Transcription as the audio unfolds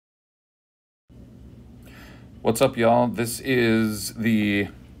What's up, y'all? This is the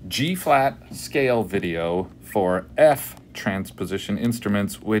G-flat scale video for F transposition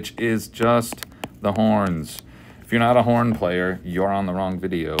instruments, which is just the horns. If you're not a horn player, you're on the wrong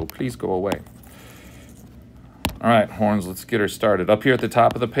video. Please go away. All right, horns, let's get her started. Up here at the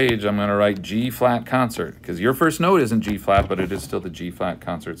top of the page, I'm going to write G-flat concert, because your first note isn't G-flat, but it is still the G-flat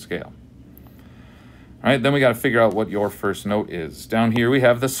concert scale. All right, then we got to figure out what your first note is. Down here we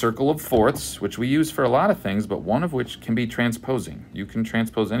have the circle of fourths, which we use for a lot of things, but one of which can be transposing. You can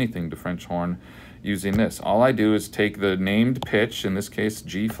transpose anything to French horn using this. All I do is take the named pitch, in this case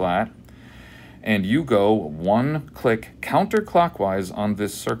G-flat, and you go one click counterclockwise on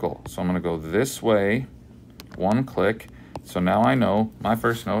this circle. So I'm going to go this way, one click. So now I know my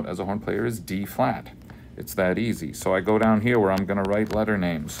first note as a horn player is D-flat. It's that easy. So I go down here where I'm going to write letter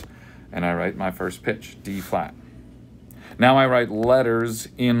names. And I write my first pitch, D-flat. Now I write letters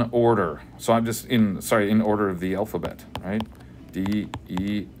in order. So I'm just in order of the alphabet, right? D,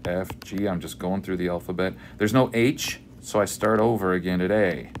 E, F, G. I'm just going through the alphabet. There's no H, so I start over again at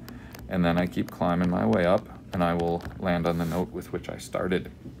A. And then I keep climbing my way up, and I will land on the note with which I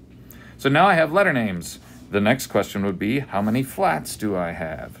started. So now I have letter names. The next question would be, how many flats do I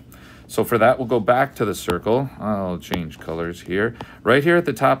have? So for that, we'll go back to the circle. I'll change colors here. Right here at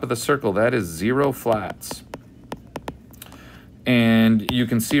the top of the circle, that is 0 flats. And you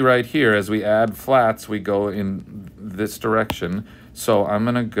can see right here, as we add flats, we go in this direction. So I'm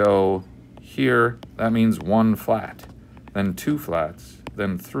going to go here. That means 1 flat, then 2 flats,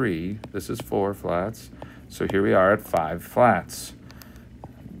 then 3. This is 4 flats. So here we are at 5 flats.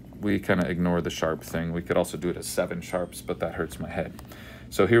 We kind of ignore the sharp thing. We could also do it as 7 sharps, but that hurts my head.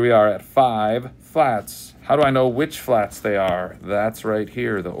 So here we are at 5 flats. How do I know which flats they are? That's right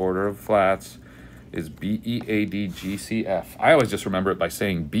here. The order of flats is B, E, A, D, G, C, F. I always just remember it by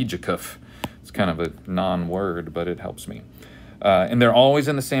saying Bijekuf. It's kind of a non-word, but it helps me. And they're always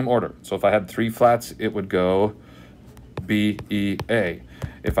in the same order. So if I had 3 flats, it would go B, E, A.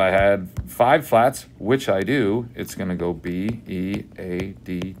 If I had 5 flats, which I do, it's going to go B, E, A,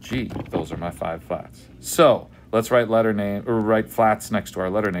 D, G. Those are my 5 flats. So let's write write flats next to our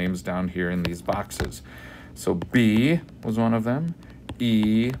letter names down here in these boxes. So B was one of them,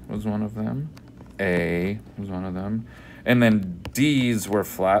 E was one of them, A was one of them, and then D's were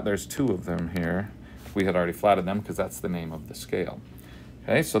flat. There's 2 of them here. We had already flatted them because that's the name of the scale.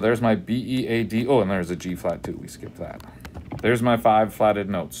 Okay, so there's my B, E, A, D. Oh, and there's a G flat too. We skipped that. There's my 5 flatted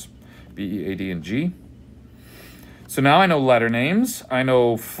notes, B, E, A, D, and G. So now I know letter names. I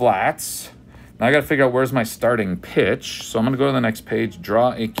know flats. Now I got to figure out where's my starting pitch. So I'm going to go to the next page,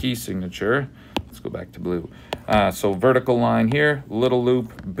 draw a key signature. Let's go back to blue. So vertical line here, little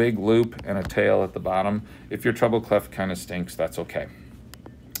loop, big loop, and a tail at the bottom. If your treble clef kind of stinks, that's okay.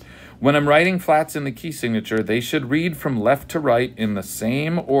 When I'm writing flats in the key signature, they should read from left to right in the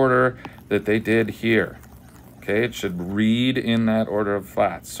same order that they did here. Okay, it should read in that order of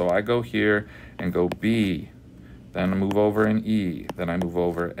flats. So I go here and go B. Then I move over in E, then I move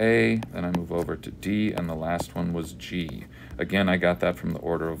over A, then I move over to D, and the last one was G. Again, I got that from the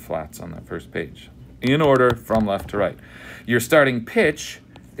order of flats on that first page. In order from left to right. Your starting pitch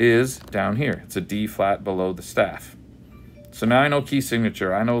is down here. It's a D flat below the staff. So now I know key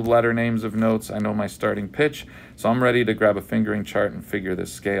signature, I know letter names of notes, I know my starting pitch, so I'm ready to grab a fingering chart and figure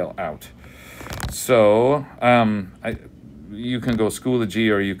this scale out. So you can go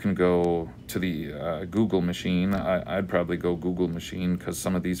Schoology or you can go to the Google machine. I'd probably go Google machine because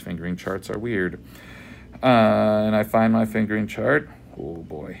some of these fingering charts are weird. And I find my fingering chart. Oh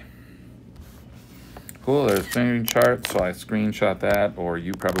boy. Cool, there's fingering chart, so I screenshot that, or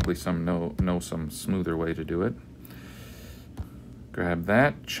you probably know some smoother way to do it. Grab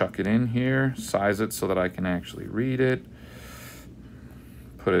that, chuck it in here, size it so that I can actually read it.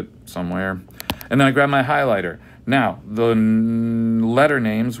 Put it somewhere. And then I grab my highlighter. Now, the letter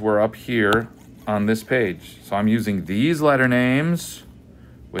names were up here on this page. So I'm using these letter names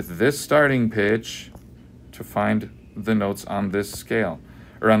with this starting pitch to find the notes on this scale,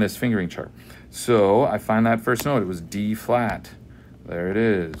 or on this fingering chart. So I find that first note. It was D flat. There it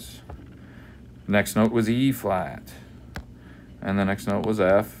is. The next note was E flat. And the next note was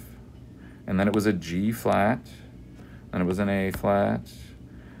F. And then it was a G flat. Then it was an A flat.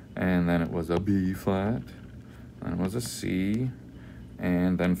 And then it was a B flat. Then it was a C,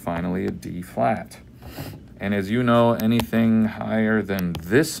 and then finally a D flat. And as you know, anything higher than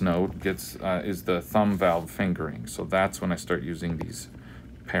this note is the thumb valve fingering. So that's when I start using these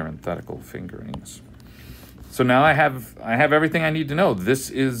parenthetical fingerings. So now I have everything I need to know. This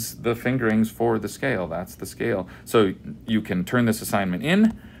is the fingerings for the scale. That's the scale. So you can turn this assignment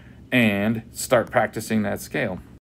in and start practicing that scale.